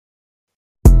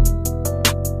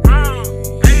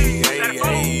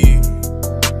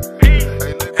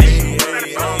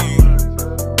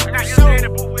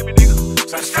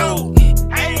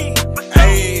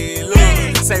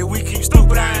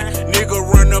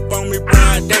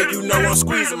my day, you know I'm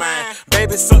squeezing mine.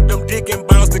 Baby suck them dick and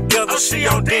balls together, she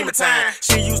on demon time.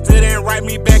 She used to then write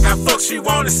me back, I fuck, she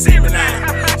wanna see me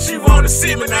now. She wanna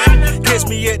see me now. Catch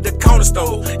me at the corner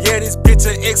store. Yeah, this bitch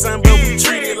an ex-son, but we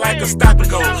treat it like a stop and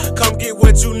go. Come get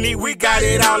what you need, we got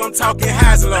it all, I'm talking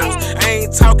highs and lows. I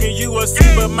ain't talking UFC,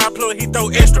 but my plug, he throw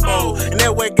extra bowl. And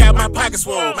that way got my pockets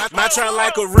swole. My trunk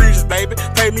like a Regis, baby.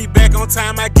 Pay me back on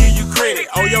time, I give you credit.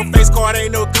 Oh, your face card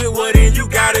ain't no good, well then you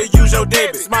gotta use your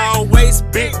debit. Small waist,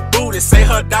 big booty, say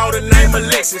her daughter name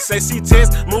Alexis. Say she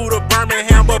just moved to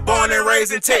Birmingham, but born and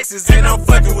raised in Texas. And I'm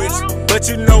fucking with you, but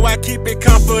you know I keep it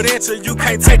confidential, you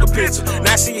can't take a picture.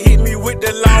 Now she hit me with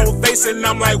the long face and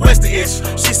I'm like, what's the issue?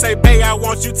 She say, babe, I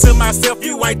want you to myself,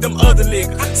 you ain't them other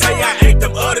niggas. Say I ain't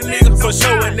them other niggas, for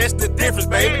sure, and that's the difference,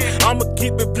 baby. I'ma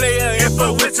keep it player and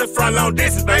fuck with you from long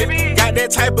distance, baby. Got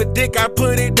that type of dick, I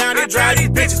put it down and drive these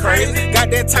bitches crazy.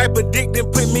 Got that type of dick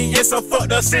that put me in some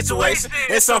fucked up situation.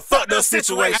 In some fucked up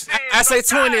situation. I say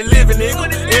 20 living,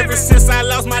 nigga. Ever since I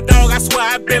lost my dog, I swear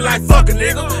I been like fuck a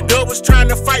nigga. Dub was trying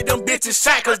to fight them bitches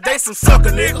shot, cause they some sucker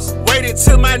niggas. Waited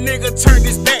till my nigga turned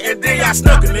his back and then I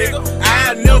snuck a nigga.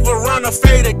 I never run or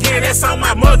fade again, that's on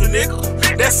my mother,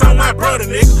 nigga. That's on my brother,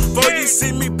 nigga. Before you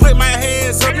see me put my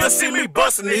hands up, you'll see me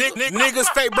bustin', nigga. Niggas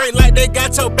fake break like they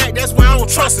got your back, that's why I don't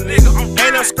trust a nigga.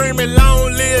 Ain't no screaming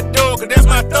long live dog, cause that's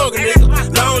my thugger,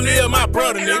 nigga. Long live my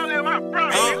brother, nigga. Long live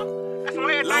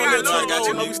I got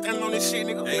you, nigga. Standing on this shit,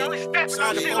 nigga. Hey,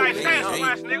 Shad Da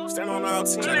Folk, nigga. Stand on all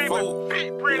team. Shad Da Folk. Hey.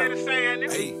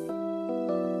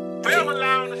 Forever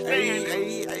long to stand.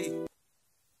 Hey.